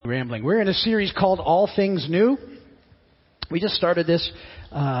rambling. We're in a series called All Things New. We just started this.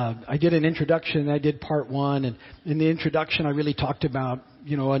 I did an introduction. I did part one. And in the introduction, I really talked about,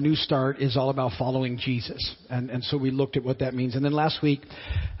 a new start is all about following Jesus. And so we looked at what that means. And then last week,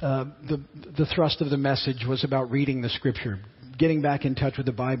 the thrust of the message was about reading the Scripture, getting back in touch with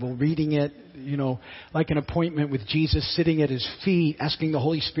the Bible, reading it, like an appointment with Jesus, sitting at His feet, asking the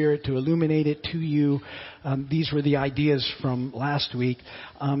Holy Spirit to illuminate it to you. These were the ideas from last week.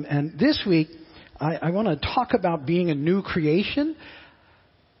 And this week, I want to talk about being a new creation.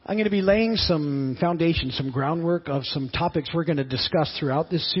 I'm going to be laying some foundation, some groundwork of some topics we're going to discuss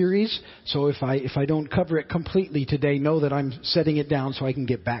throughout this series. So if I don't cover it completely today, know that I'm setting it down so I can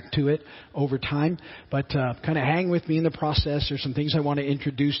get back to it over time. But kind of hang with me in the process. There's some things I want to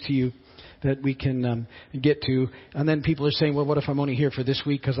introduce to you that we can get to. And then people are saying, well, what if I'm only here for this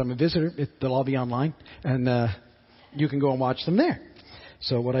week because I'm a visitor? They'll all be online, and you can go and watch them there.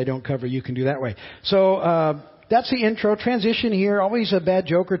 So what I don't cover, you can do that way. So that's the intro. Transition here. Always a bad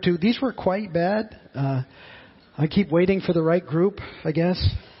joke or two. These were quite bad. I keep waiting for the right group, I guess.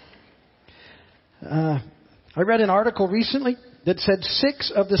 I read an article recently that said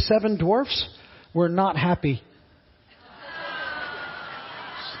 6 of the 7 dwarfs were not happy.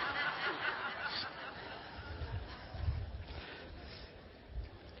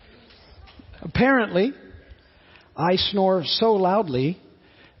 Apparently, I snore so loudly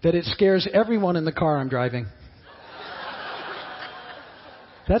that it scares everyone in the car I'm driving.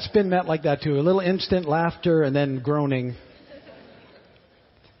 That's been met like that too. A little instant laughter and then groaning.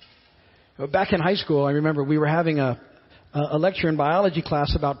 Back in high school, I remember we were having a lecture in biology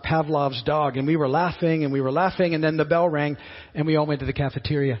class about Pavlov's dog, and we were laughing, and then the bell rang, and we all went to the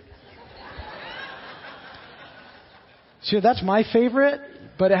cafeteria. See, that's my favorite,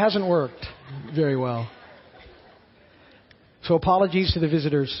 but it hasn't worked very well. So apologies to the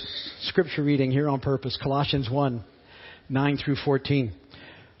visitors. Scripture reading here on purpose. Colossians 1, 9 through 14.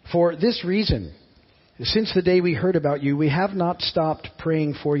 For this reason, since the day we heard about you, we have not stopped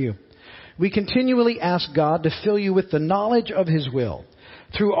praying for you. We continually ask God to fill you with the knowledge of His will,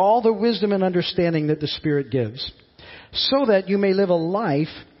 through all the wisdom and understanding that the Spirit gives, so that you may live a life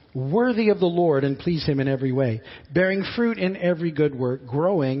worthy of the Lord and please Him in every way, bearing fruit in every good work,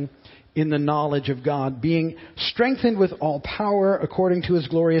 growing in the knowledge of God, being strengthened with all power according to His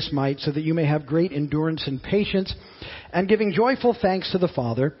glorious might, so that you may have great endurance and patience, and giving joyful thanks to the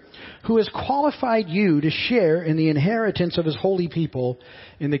Father, who has qualified you to share in the inheritance of His holy people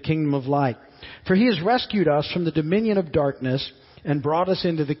in the kingdom of light. For He has rescued us from the dominion of darkness and brought us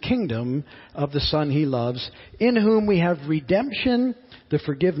into the kingdom of the Son He loves, in whom we have redemption, the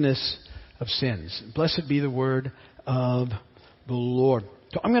forgiveness of sins. Blessed be the word of the Lord.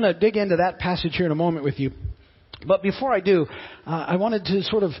 So I'm going to dig into that passage here in a moment with you. But before I do, I wanted to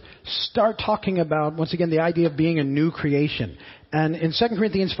sort of start talking about, once again, the idea of being a new creation. And in 2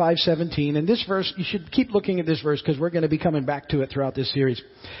 Corinthians 5:17, and this verse, you should keep looking at this verse because we're going to be coming back to it throughout this series.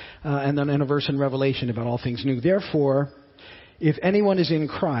 And then in a verse in Revelation about all things new. Therefore, if anyone is in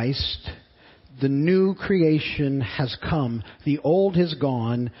Christ, the new creation has come. The old has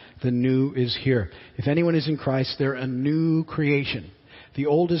gone. The new is here. If anyone is in Christ, they're a new creation. The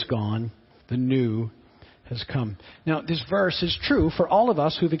old is gone. The new has come. Now, this verse is true for all of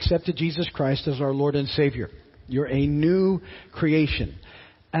us who've accepted Jesus Christ as our Lord and Savior. You're a new creation.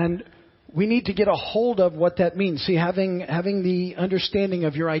 And we need to get a hold of what that means. See, having the understanding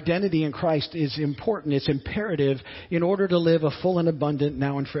of your identity in Christ is important. It's imperative in order to live a full and abundant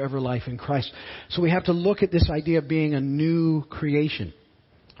now and forever life in Christ. So we have to look at this idea of being a new creation.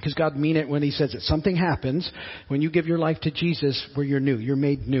 Because God means it when He says it. Something happens when you give your life to Jesus where you're new. You're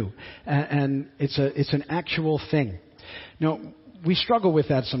made new. And it's an actual thing. Now, we struggle with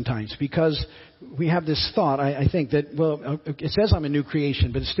that sometimes because we have this thought, I think, that, well, it says I'm a new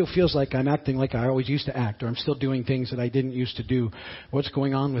creation, but it still feels like I'm acting like I always used to act, or I'm still doing things that I didn't used to do. What's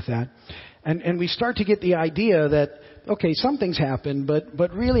going on with that? And we start to get the idea that, okay, something's happened,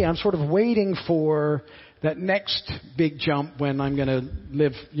 but really I'm sort of waiting for that next big jump when I'm going to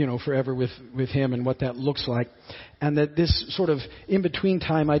live, forever with Him and what that looks like. And that this sort of in-between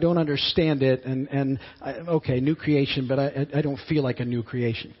time, I don't understand it. Okay, new creation, but I don't feel like a new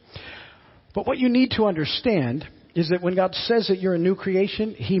creation. But what you need to understand is that when God says that you're a new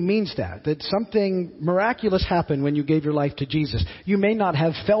creation, He means that something miraculous happened when you gave your life to Jesus. You may not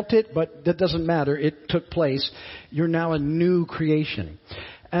have felt it, but that doesn't matter. It took place. You're now a new creation.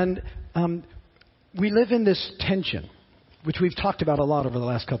 And we live in this tension, which we've talked about a lot over the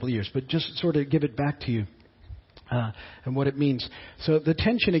last couple of years, but just sort of give it back to you and what it means. So the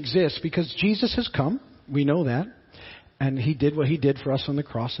tension exists because Jesus has come. We know that. And he did what he did for us on the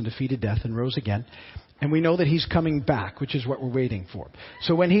cross and defeated death and rose again. And we know that he's coming back, which is what we're waiting for.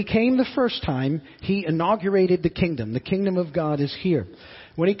 So when he came the first time, he inaugurated the kingdom. The kingdom of God is here.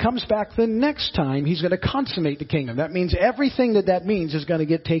 When he comes back the next time, he's going to consummate the kingdom. That means everything that means is going to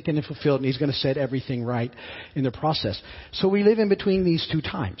get taken and fulfilled, and he's going to set everything right in the process. So we live in between these two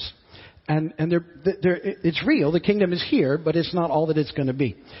times. And it's real. The kingdom is here, but it's not all that it's going to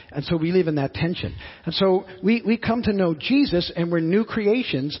be. And so we live in that tension. And so we come to know Jesus, and we're new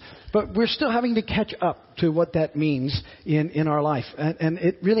creations, but we're still having to catch up to what that means in our life. And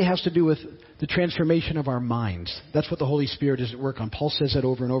it really has to do with the transformation of our minds. That's what the Holy Spirit is at work on. Paul says that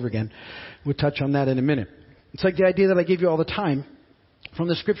over and over again. We'll touch on that in a minute. It's like the idea that I give you all the time from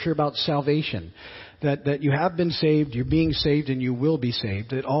the Scripture about salvation. That you have been saved, you're being saved, and you will be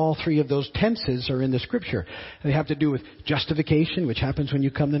saved. That all three of those tenses are in the Scripture. They have to do with justification, which happens when you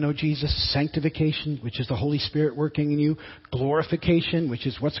come to know Jesus. Sanctification, which is the Holy Spirit working in you. Glorification, which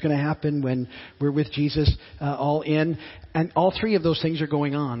is what's going to happen when we're with Jesus all in. And all three of those things are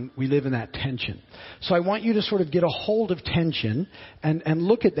going on. We live in that tension. So I want you to sort of get a hold of tension and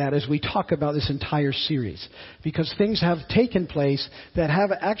look at that as we talk about this entire series. Because things have taken place that have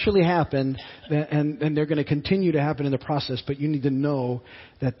actually happened, and they're going to continue to happen in the process, but you need to know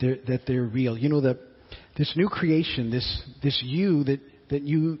that they're real. You know, this new creation, this you that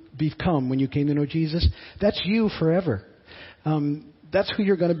you become when you came to know Jesus, that's you forever. That's who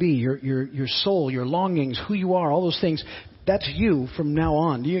you're going to be. Your soul, your longings, who you are, all those things. That's you from now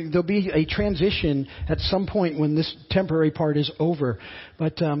on. There'll be a transition at some point when this temporary part is over,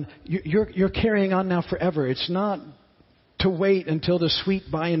 but you're carrying on now forever. It's not to wait until the sweet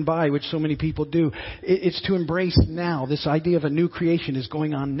by and by, which so many people do. It's to embrace now. This idea of a new creation is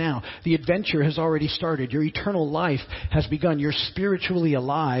going on now. The adventure has already started. Your eternal life has begun. You're spiritually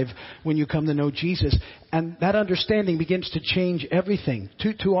alive when you come to know Jesus. And that understanding begins to change everything.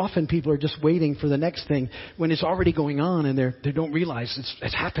 Too often people are just waiting for the next thing when it's already going on, and they don't realize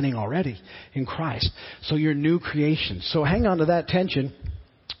it's happening already in Christ. So you're new creation. So hang on to that tension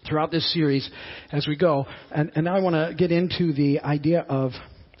throughout this series as we go. And now I want to get into the idea of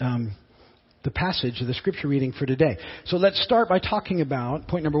the passage of the scripture reading for today. So let's start by talking about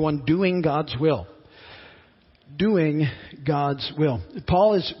point number 1, doing God's will. Doing God's will.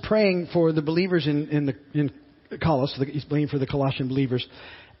 Paul is praying for the believers in Colossus. He's praying for the Colossian believers.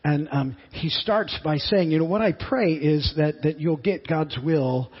 And he starts by saying, what I pray is that you'll get God's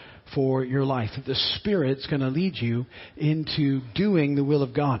will for your life. That the Spirit's going to lead you into doing the will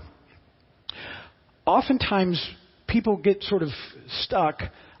of God. Oftentimes, people get sort of stuck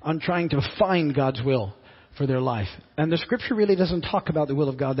on trying to find God's will for their life. And the Scripture really doesn't talk about the will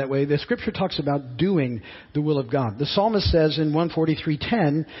of God that way. The Scripture talks about doing the will of God. The psalmist says in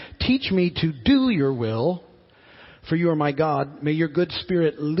 143:10, "Teach me to do your will, for you are my God. May your good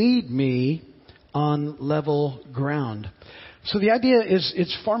Spirit lead me on level ground." So the idea is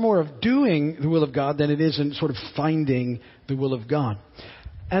it's far more of doing the will of God than it is in sort of finding the will of God.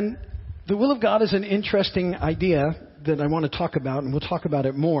 And the will of God is an interesting idea that I want to talk about, and we'll talk about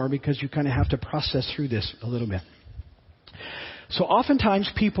it more because you kind of have to process through this a little bit. So oftentimes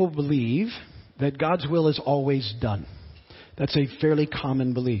people believe that God's will is always done. That's a fairly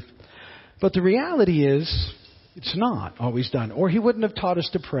common belief. But the reality is, it's not always done. Or he wouldn't have taught us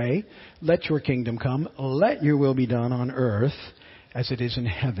to pray, let your kingdom come, let your will be done on earth as it is in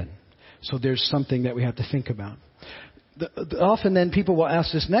heaven. So there's something that we have to think about. Often then people will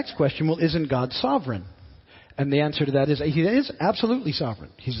ask this next question, well, isn't God sovereign? And the answer to that is, he is absolutely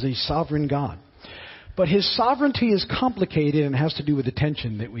sovereign. He's a sovereign God. But his sovereignty is complicated and has to do with the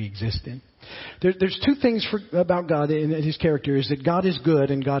tension that we exist in. There's two things about God in his character, is that God is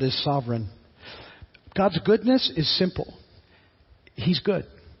good and God is sovereign. God's goodness is simple. He's good.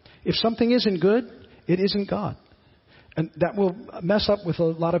 If something isn't good, it isn't God. And that will mess up with a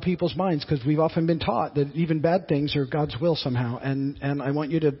lot of people's minds because we've often been taught that even bad things are God's will somehow. And I want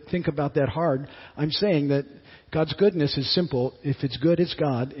you to think about that hard. I'm saying that God's goodness is simple. If it's good, it's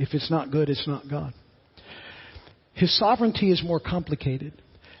God. If it's not good, it's not God. His sovereignty is more complicated.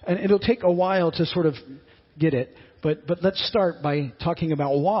 And it'll take a while to sort of get it. But let's start by talking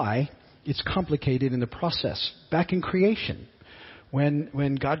about why it's complicated in the process. Back in creation,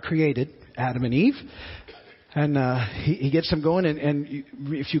 when God created Adam and Eve, and he gets them going, and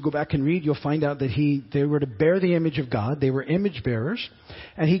if you go back and read, you'll find out that they were to bear the image of God. They were image bearers,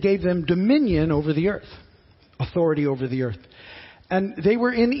 and he gave them dominion over the earth, authority over the earth. And they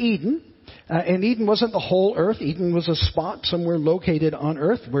were in Eden, and Eden wasn't the whole earth. Eden was a spot somewhere located on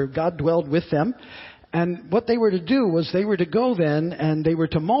earth where God dwelled with them. And what they were to do was they were to go then and they were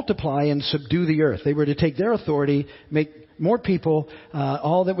to multiply and subdue the earth. They were to take their authority, make more people,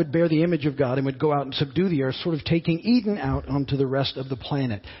 all that would bear the image of God, and would go out and subdue the earth, sort of taking Eden out onto the rest of the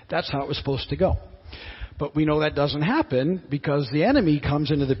planet. That's how it was supposed to go. But we know that doesn't happen because the enemy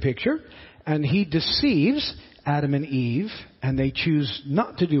comes into the picture and he deceives Adam and Eve, and they choose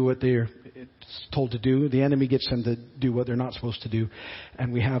not to do what they're told to do. The enemy gets them to do what they're not supposed to do,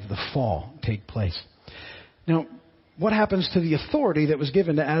 and we have the fall take place. Now, what happens to the authority that was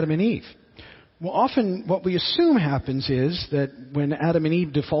given to Adam and Eve? Well, often what we assume happens is that when Adam and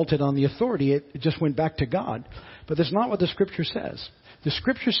Eve defaulted on the authority, it just went back to God. But that's not what the Scripture says. The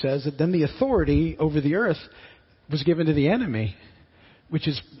Scripture says that then the authority over the earth was given to the enemy, which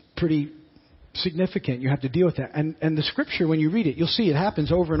is pretty significant. You have to deal with that. And the Scripture, when you read it, you'll see it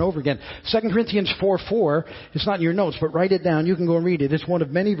happens over and over again. 2 Corinthians 4:4, it's not in your notes, but write it down. You can go and read it. It's one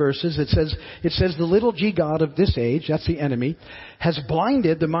of many verses. It says, the little g god of this age, that's the enemy, has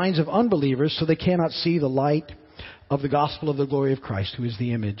blinded the minds of unbelievers so they cannot see the light of the gospel of the glory of Christ, who is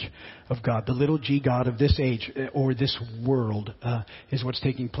the image of God. The little g god of this age, or this world, is what's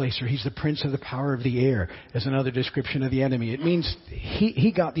taking place. Or he's the prince of the power of the air, is another description of the enemy. It means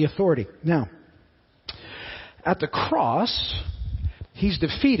he got the authority. Now, at the cross, he's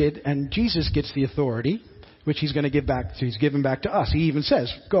defeated, and Jesus gets the authority, which he's going to give back. He's given back to us. He even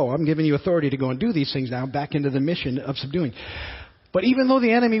says, go, I'm giving you authority to go and do these things now, back into the mission of subduing. But even though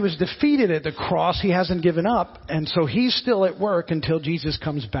the enemy was defeated at the cross, he hasn't given up, and so he's still at work until Jesus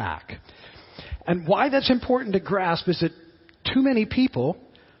comes back. And why that's important to grasp is that too many people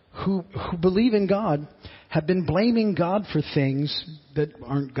who believe in God have been blaming God for things that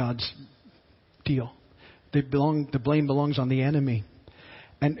aren't God's deal. The blame belongs on the enemy.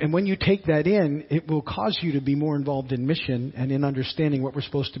 And when you take that in, it will cause you to be more involved in mission and in understanding what we're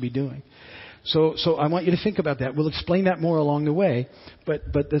supposed to be doing. So I want you to think about that. We'll explain that more along the way.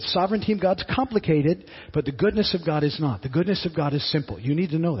 But the sovereignty of God's complicated, but the goodness of God is not. The goodness of God is simple. You need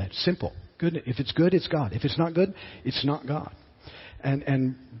to know that. Simple. Good. If it's good, it's God. If it's not good, it's not God.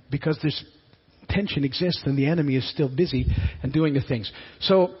 And because this tension exists, then the enemy is still busy and doing the things.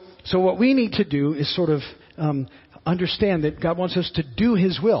 So what we need to do is sort of understand that God wants us to do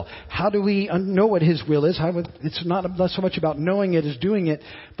His will. How do we know what His will is? It's not so much about knowing it as doing it,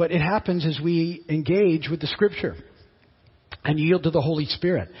 but it happens as we engage with the Scripture and yield to the Holy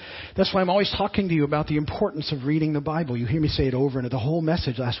Spirit. That's why I'm always talking to you about the importance of reading the Bible. You hear me say it over and the whole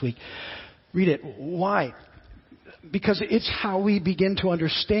message last week. Read it. Why? Because it's how we begin to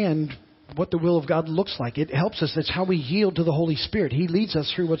understand what the will of God looks like. It helps us. That's how we yield to the Holy Spirit. He leads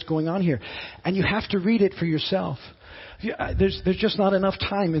us through what's going on here. And you have to read it for yourself. There's just not enough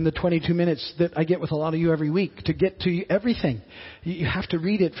time in the 22 minutes that I get with a lot of you every week to get to everything. You have to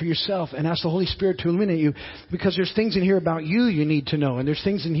read it for yourself and ask the Holy Spirit to illuminate you, because there's things in here about you need to know, and there's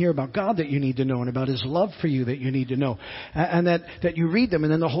things in here about God that you need to know, and about His love for you that you need to know. And that you read them,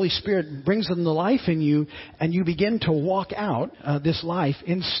 and then the Holy Spirit brings them to life in you, and you begin to walk out this life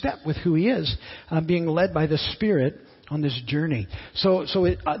in step with who He is, being led by the Spirit on this journey. So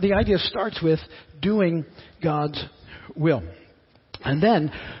the idea starts with doing God's will. And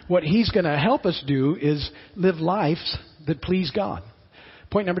then what He's going to help us do is live lives that please God.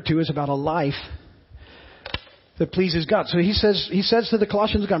 Point number 2 is about a life that pleases God. So he says to the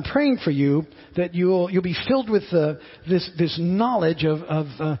Colossians, I'm praying for you that you'll be filled with this knowledge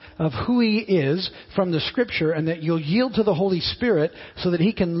of who He is from the Scripture, and that you'll yield to the Holy Spirit so that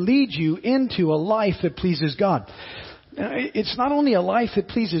He can lead you into a life that pleases God. It's not only a life that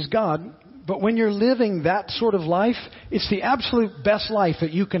pleases God, but when you're living that sort of life, it's the absolute best life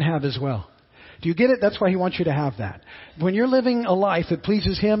that you can have as well. Do you get it? That's why He wants you to have that. When you're living a life that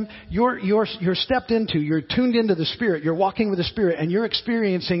pleases Him, you're stepped into, you're tuned into the Spirit, you're walking with the Spirit, and you're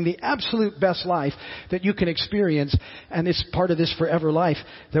experiencing the absolute best life that you can experience. And it's part of this forever life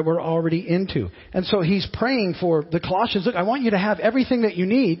that we're already into. And so He's praying for the Colossians. Look, I want you to have everything that you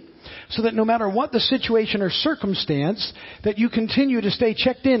need, so that no matter what the situation or circumstance, that you continue to stay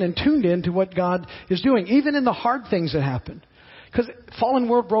checked in and tuned in to what God is doing, even in the hard things that happen. Because fallen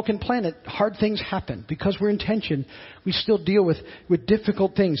world, broken planet, hard things happen. Because we're in tension, we still deal with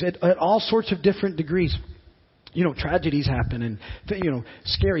difficult things at all sorts of different degrees. Tragedies happen, and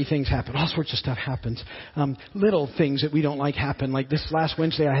scary things happen. All sorts of stuff happens. Little things that we don't like happen. Like this last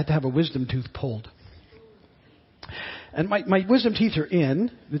Wednesday, I had to have a wisdom tooth pulled. And my wisdom teeth are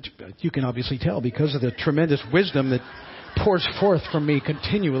in. You can obviously tell because of the tremendous wisdom that pours forth from me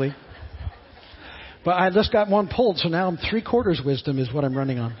continually. But I just got one pulled, so now I'm 3/4 wisdom is what I'm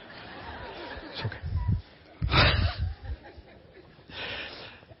running on. It's okay.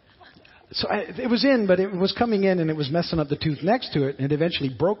 So it was in, but it was coming in and it was messing up the tooth next to it, and it eventually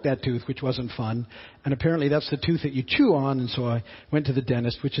broke that tooth, which wasn't fun. And apparently that's the tooth that you chew on, and so I went to the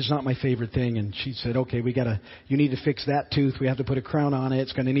dentist, which is not my favorite thing, and she said, okay, you need to fix that tooth. We have to put a crown on it.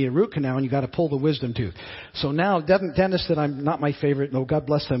 It's going to need a root canal, and you got to pull the wisdom tooth. So now, dentists that I'm not my favorite, no, God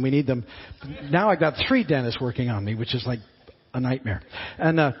bless them, we need them. Now I've got 3 dentists working on me, which is like a nightmare.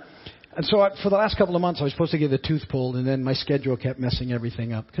 And so for the last couple of months, I was supposed to get the tooth pulled, and then my schedule kept messing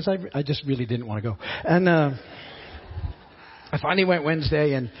everything up because I just really didn't want to go. And I finally went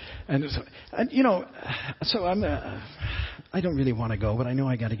Wednesday, and so I don't really want to go, but I know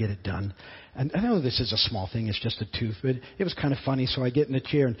I got to get it done. And I know this is a small thing; it's just a tooth, but it was kind of funny. So I get in the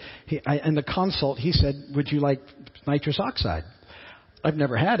chair, and in the consult, he said, "Would you like nitrous oxide?" I've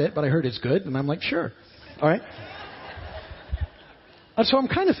never had it, but I heard it's good, and I'm like, "Sure, all right." And so I'm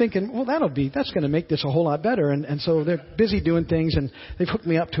kind of thinking, well, that's going to make this a whole lot better. And so they're busy doing things, and they've hooked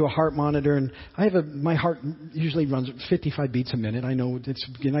me up to a heart monitor, and my heart usually runs 55 beats a minute. I know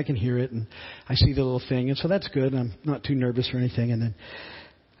I can hear it, and I see the little thing, and so that's good. I'm not too nervous or anything. And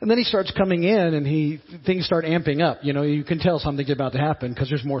then he starts coming in, and things start amping up. You can tell something's about to happen because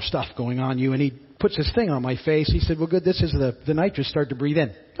there's more stuff going on you. And he puts his thing on my face. He said, well, good, this is the nitrous. Start to breathe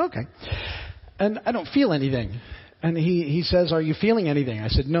in. Okay. And I don't feel anything. And he says, are you feeling anything? I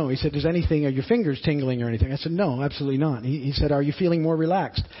said, no. He said, are your fingers tingling or anything? I said, no, absolutely not. He said, are you feeling more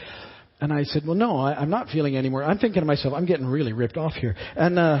relaxed? And I said, well, no, I'm not feeling any more. I'm thinking to myself, I'm getting really ripped off here.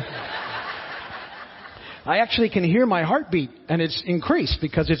 And I actually can hear my heartbeat, and it's increased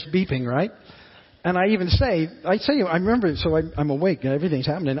because it's beeping, right? And I remember, so I'm awake, everything's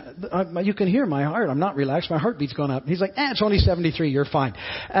happening. You can hear my heart. I'm not relaxed. My heartbeat's going up. He's like, it's only 73. You're fine.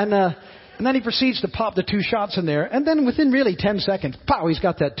 And then he proceeds to pop the 2 shots in there. And then within really 10 seconds, pow, he's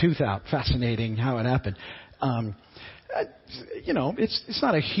got that tooth out. Fascinating how it happened. It's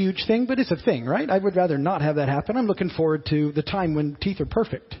not a huge thing, but it's a thing, right? I would rather not have that happen. I'm looking forward to the time when teeth are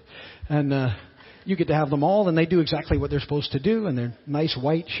perfect. And you get to have them all, and they do exactly what they're supposed to do. And they're nice,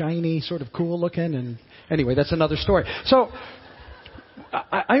 white, shiny, sort of cool looking. And anyway, that's another story. So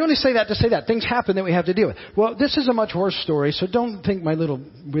I only say that to say that. Things happen that we have to deal with. Well, this is a much worse story, so don't think my little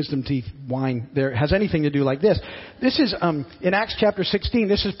wisdom teeth whine there has anything to do like this. This is in Acts chapter 16.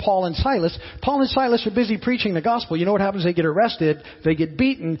 This is Paul and Silas. Paul and Silas are busy preaching the gospel. You know what happens? They get arrested, they get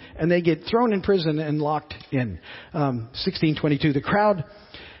beaten, and they get thrown in prison and locked in. 16:22. The crowd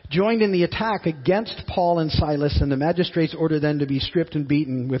joined in the attack against Paul and Silas, and the magistrates ordered them to be stripped and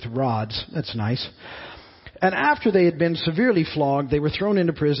beaten with rods. That's nice. And after they had been severely flogged, they were thrown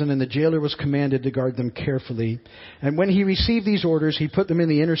into prison, and the jailer was commanded to guard them carefully. And when he received these orders, he put them in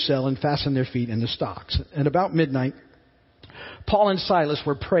the inner cell and fastened their feet in the stocks. And about midnight, Paul and Silas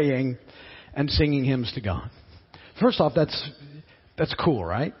were praying and singing hymns to God. First off, that's cool,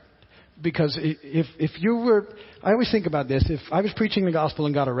 right? Because if you were, I always think about this, if I was preaching the gospel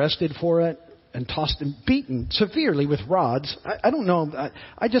and got arrested for it, and tossed and beaten severely with rods. I don't know.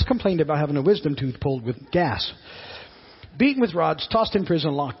 I just complained about having a wisdom tooth pulled with gas. Beaten with rods, tossed in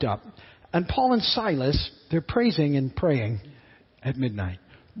prison, locked up. And Paul and Silas, they're praising and praying at midnight.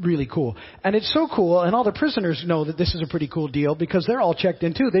 Really cool. And it's so cool, and all the prisoners know that this is a pretty cool deal because they're all checked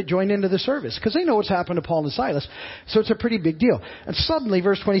in too. They join into the service because they know what's happened to Paul and Silas. So it's a pretty big deal. And suddenly,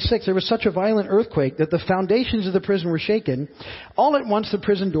 verse 26, there was such a violent earthquake that the foundations of the prison were shaken. All at once the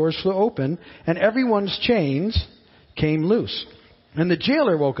prison doors flew open, and everyone's chains came loose. And the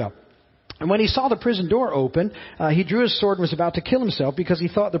jailer woke up. And when he saw the prison door open, he drew his sword and was about to kill himself because he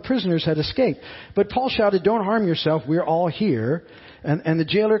thought the prisoners had escaped. But Paul shouted, "Don't harm yourself, we're all here." And the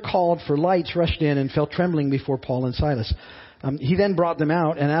jailer called for lights, rushed in, and fell trembling before Paul and Silas. He then brought them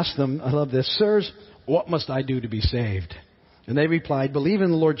out and asked them, I love this, "Sirs, what must I do to be saved?" And they replied, "Believe in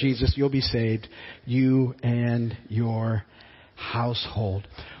the Lord Jesus, you'll be saved, you and your household."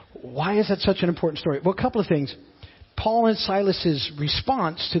 Why is that such an important story? Well, a couple of things. Paul and Silas's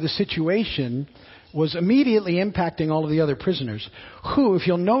response to the situation was immediately impacting all of the other prisoners who, if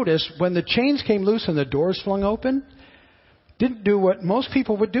you'll notice, when the chains came loose and the doors flung open, didn't do what most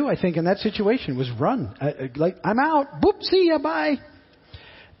people would do, I think, in that situation, was run. Like, I'm out. Boop, see ya, bye.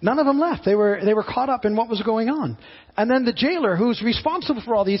 None of them left. They were caught up in what was going on. And then the jailer, who's responsible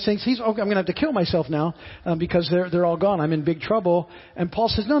for all these things, he's, okay, I'm going to have to kill myself now because they're all gone. I'm in big trouble. And Paul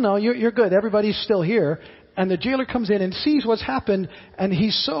says, no, you're good. Everybody's still here. And the jailer comes in and sees what's happened, and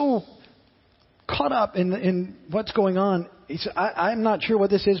he's so caught up in what's going on. He said, I'm not sure what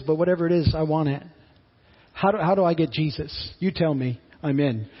this is, but whatever it is, I want it. How do I get Jesus? You tell me. I'm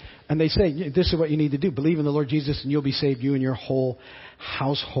in. And they say, this is what you need to do. Believe in the Lord Jesus and you'll be saved, you and your whole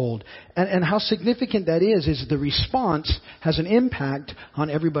household. And how significant that is the response has an impact on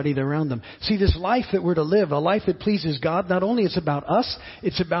everybody around them. See, this life that we're to live, a life that pleases God, not only it's about us,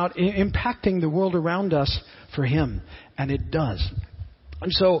 it's about impacting the world around us for Him. And it does.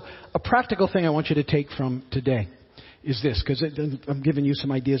 And so a practical thing I want you to take from today is this, because I'm giving you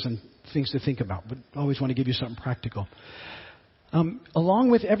some ideas and things to think about, but I always want to give you something practical.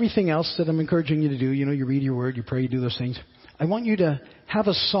 Along with everything else that I'm encouraging you to do, you read your word, you pray, you do those things, I want you to have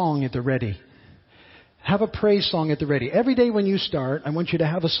a song at the ready. Have a praise song at the ready. Every day when you start, I want you to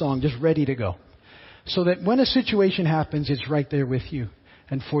have a song just ready to go. So that when a situation happens, it's right there with you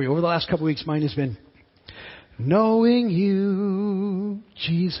and for you. Over the last couple of weeks, mine has been, knowing you,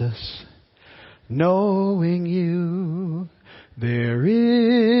 Jesus, knowing you, there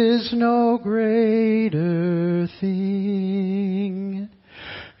is no greater thing.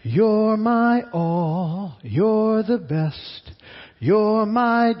 You're my all, you're the best, you're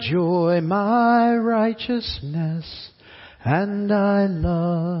my joy, my righteousness, and I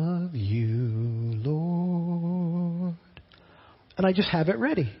love you, Lord. And I just have it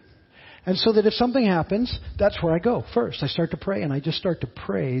ready. And so that if something happens, that's where I go first. I start to pray and I just start to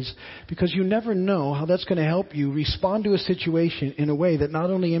praise, because you never know how that's going to help you respond to a situation in a way that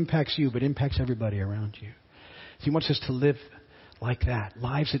not only impacts you, but impacts everybody around you. He wants us to live like that.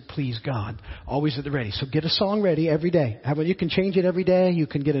 Lives that please God. Always at the ready. So get a song ready every day. You can change it every day. You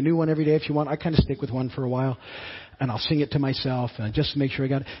can get a new one every day if you want. I kind of stick with one for a while. And I'll sing it to myself and just make sure I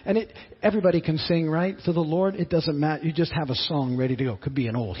got it. And everybody can sing, right? To the Lord, it doesn't matter. You just have a song ready to go. Could be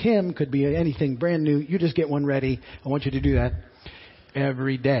an old hymn, could be anything brand new. You just get one ready. I want you to do that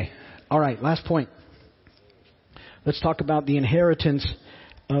every day. All right, last point. Let's talk about the inheritance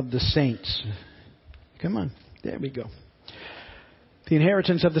of the saints. Come on. There we go. The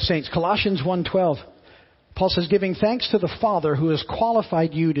inheritance of the saints. Colossians 1:12. Paul says, giving thanks to the Father who has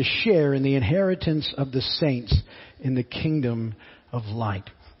qualified you to share in the inheritance of the saints in the kingdom of light.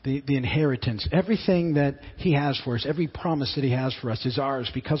 The inheritance. Everything that He has for us, every promise that He has for us is ours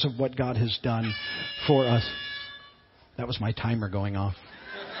because of what God has done for us. That was my timer going off.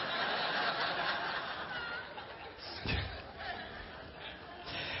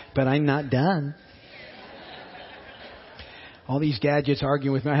 But I'm not done. All these gadgets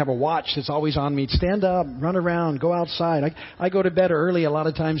arguing with me. I have a watch that's always on me. Stand up, run around, go outside. I go to bed early a lot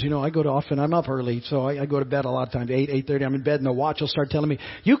of times. I'm up early, so I go to bed a lot of times. 8:30, I'm in bed, and the watch will start telling me,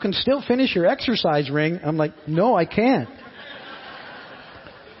 you can still finish your exercise ring. I'm like, no, I can't.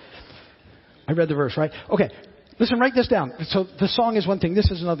 I read the verse, right? Okay, listen, write this down. So the song is one thing. This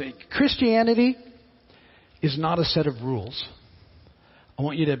is another. Christianity is not a set of rules. I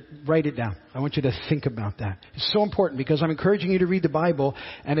want you to write it down. I want you to think about that. It's so important because I'm encouraging you to read the Bible.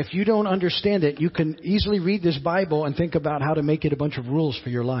 And if you don't understand it, you can easily read this Bible and think about how to make it a bunch of rules for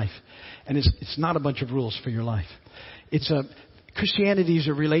your life. And it's not a bunch of rules for your life. Christianity is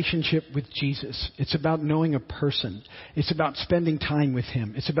a relationship with Jesus. It's about knowing a person. It's about spending time with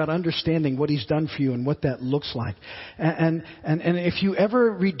Him. It's about understanding what He's done for you and what that looks like. And if you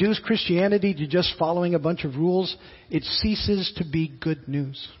ever reduce Christianity to just following a bunch of rules, it ceases to be good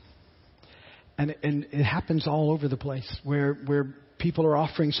news. And it happens all over the place where people are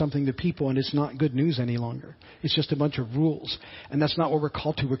offering something to people and it's not good news any longer. It's just a bunch of rules. And that's not what we're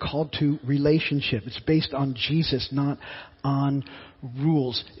called to. We're called to relationship. It's based on Jesus, not on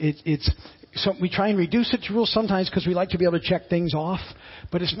rules. So we try and reduce it to rules sometimes because we like to be able to check things off,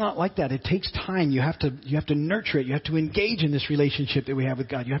 but it's not like that. It takes time. You have to nurture it. You have to engage in this relationship that we have with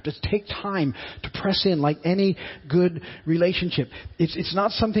God. You have to take time to press in like any good relationship. It's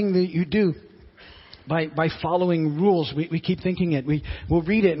not something that you do by following rules. We keep thinking it. We'll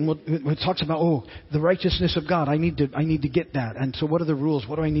read it and it talks about, the righteousness of God. I need to get that. And so what are the rules?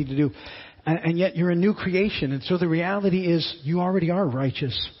 What do I need to do? And yet you're a new creation. And so the reality is you already are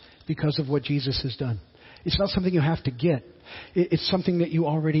righteous because of what Jesus has done. It's not something you have to get. It's something that you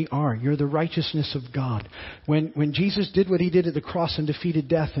already are. You're the righteousness of God. When Jesus did what He did at the cross and defeated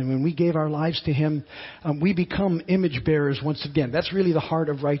death, and when we gave our lives to Him, we become image bearers once again. That's really the heart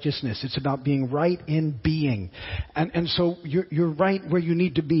of righteousness. It's about being right in being. And so you're right where you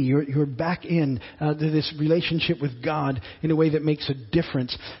need to be. You're back in to this relationship with God in a way that makes a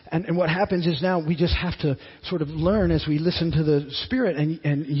difference. And what happens is now we just have to sort of learn as we listen to the Spirit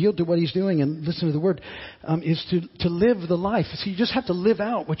and yield to what He's doing and listen to the Word, is to live the life. So you just have to live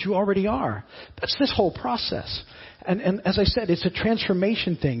out what you already are. That's this whole process. And as I said, it's a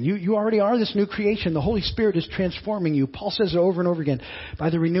transformation thing. You already are this new creation. The Holy Spirit is transforming you. Paul says it over and over again. By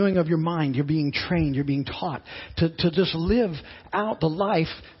the renewing of your mind, you're being trained, you're being taught to just live out the life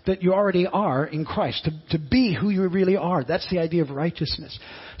that you already are in Christ, to be who you really are. That's the idea of righteousness.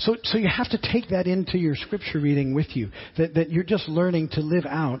 So you have to take that into your scripture reading with you, that you're just learning to live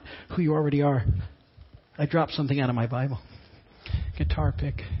out who you already are. I dropped something out of my Bible. Guitar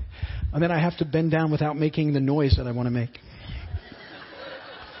pick. And then I have to bend down without making the noise that I want to make.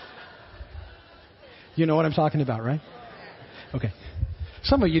 You know what I'm talking about, right? Okay.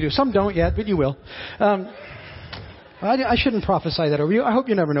 Some of you do. Some don't yet, but you will. I shouldn't prophesy that over you. I hope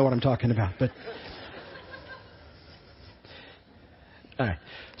you never know what I'm talking about. But all right.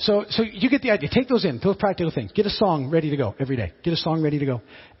 So you get the idea. Take those in. Those practical things. Get a song ready to go every day. Get a song ready to go.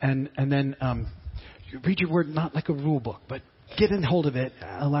 And then read your word not like a rule book, but get in hold of it,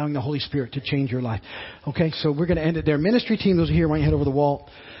 allowing the Holy Spirit to change your life. Okay, so we're going to end it there. Ministry team, those are here. Why don't you head over the wall?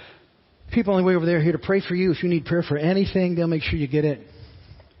 People on the way over there are here to pray for you. If you need prayer for anything, they'll make sure you get it.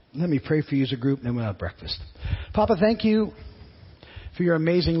 Let me pray for you as a group, and then we'll have breakfast. Papa, thank you for your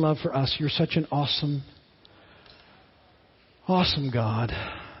amazing love for us. You're such an awesome, awesome God.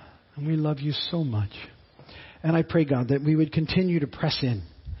 And we love you so much. And I pray, God, that we would continue to press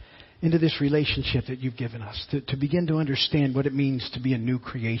into this relationship that you've given us, to begin to understand what it means to be a new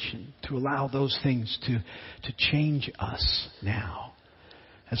creation, to allow those things to change us now,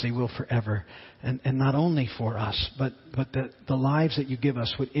 as they will forever. And not only for us, but that the lives that you give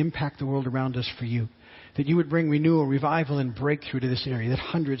us would impact the world around us for you. That you would bring renewal, revival, and breakthrough to this area. That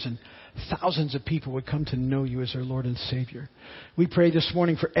hundreds and thousands of people would come to know you as their Lord and Savior. We pray this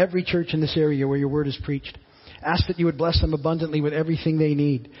morning for every church in this area where your word is preached. Ask that you would bless them abundantly with everything they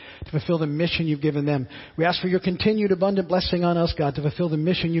need to fulfill the mission you've given them. We ask for your continued abundant blessing on us, God, to fulfill the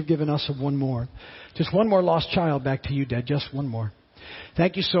mission you've given us of one more. Just one more lost child back to you, Dad. Just one more.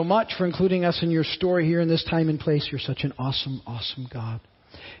 Thank you so much for including us in your story here in this time and place. You're such an awesome, awesome God.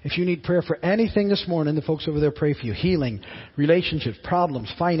 If you need prayer for anything this morning, the folks over there pray for you. Healing, relationships,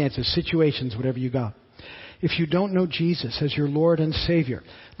 problems, finances, situations, whatever you got. If you don't know Jesus as your Lord and Savior,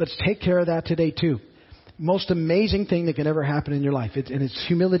 let's take care of that today too. Most amazing thing that can ever happen in your life. And it's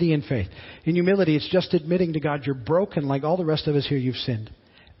humility and faith. In humility, it's just admitting to God you're broken like all the rest of us here. You've sinned.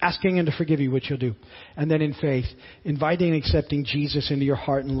 Asking Him to forgive you, which He'll do. And then in faith, inviting and accepting Jesus into your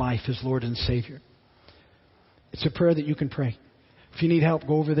heart and life as Lord and Savior. It's a prayer that you can pray. If you need help,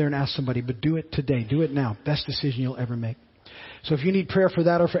 go over there and ask somebody. But do it today. Do it now. Best decision you'll ever make. So if you need prayer for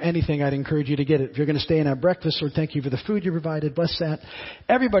that or for anything, I'd encourage you to get it. If you're going to stay and have breakfast, Lord, thank you for the food you provided. Bless that.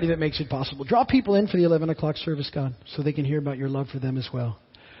 Everybody that makes it possible. Draw people in for the 11 o'clock service, God, so they can hear about your love for them as well.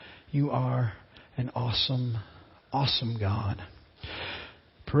 You are an awesome, awesome God.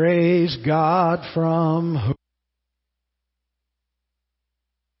 Praise God from whom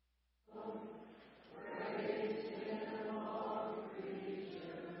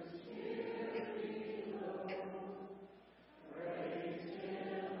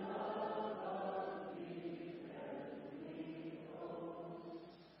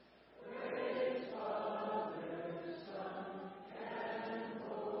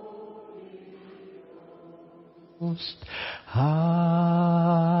Amen.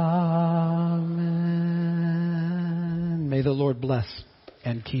 May the Lord bless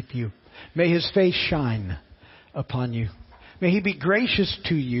and keep you. May His face shine upon you. May He be gracious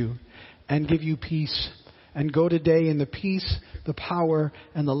to you and give you peace. And go today in the peace, the power,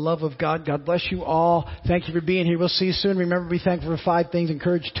 and the love of God. God bless you all. Thank you for being here. We'll see you soon. Remember, be thankful for 5 things.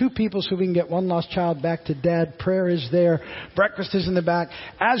 Encourage 2 people so we can get one lost child back to Dad. Prayer is there. Breakfast is in the back.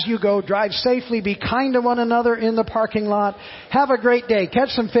 As you go, drive safely. Be kind to one another in the parking lot. Have a great day. Catch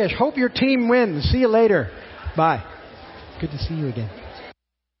some fish. Hope your team wins. See you later. Bye. Good to see you again.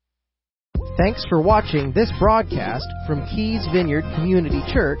 Thanks for watching this broadcast from Keys Vineyard Community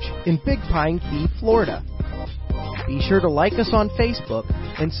Church in Big Pine Key, Florida. Be sure to like us on Facebook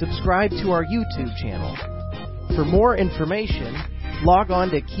and subscribe to our YouTube channel. For more information, log on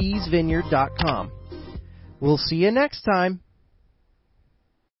to keysvineyard.com. We'll see you next time.